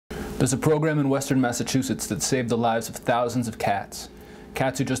There's a program in Western Massachusetts that saved the lives of thousands of cats.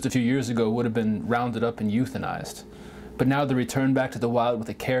 Cats who just a few years ago would have been rounded up and euthanized. But now they're returned back to the wild with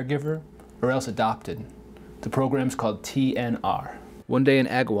a caregiver or else adopted. The program's called TNR. One day in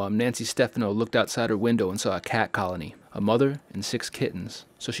Agawam, Nancy Stefano looked outside her window and saw a cat colony, a mother and 6 kittens,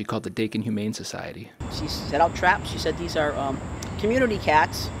 so she called the Dakin Humane Society. She set out traps. She said these are community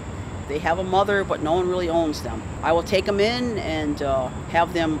cats. They have a mother, but no one really owns them. I will take them in and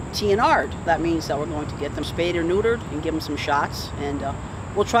have them TNR'd. That means that we're going to get them spayed or neutered and give them some shots, and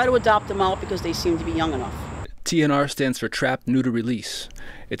we'll try to adopt them out because they seem to be young enough. TNR stands for Trap, Neuter, Release.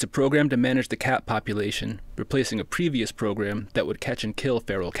 It's a program to manage the cat population, replacing a previous program that would catch and kill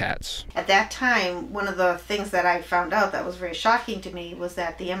feral cats. At that time, one of the things that I found out that was very shocking to me was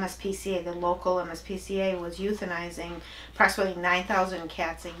that the MSPCA, the local MSPCA, was euthanizing approximately 9,000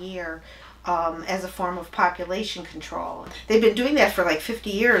 cats a year as a form of population control. They've been doing that for like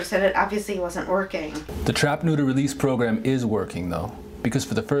 50 years and it obviously wasn't working. The Trap, Neuter, Release program is working though, because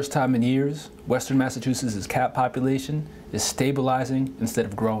for the first time in years, Western Massachusetts' cat population is stabilizing instead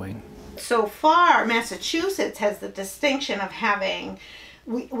of growing. So far, Massachusetts has the distinction of having,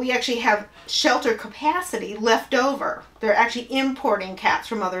 we actually have shelter capacity left over. They're actually importing cats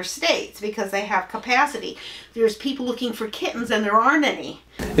from other states because they have capacity. There's people looking for kittens and there aren't any.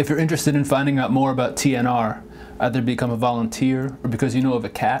 If you're interested in finding out more about TNR, either become a volunteer or because you know of a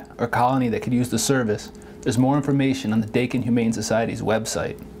cat or colony that could use the service, there's more information on the Dakin Humane Society's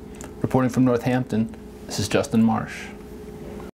website. Reporting from Northampton, this is Justin Marsh.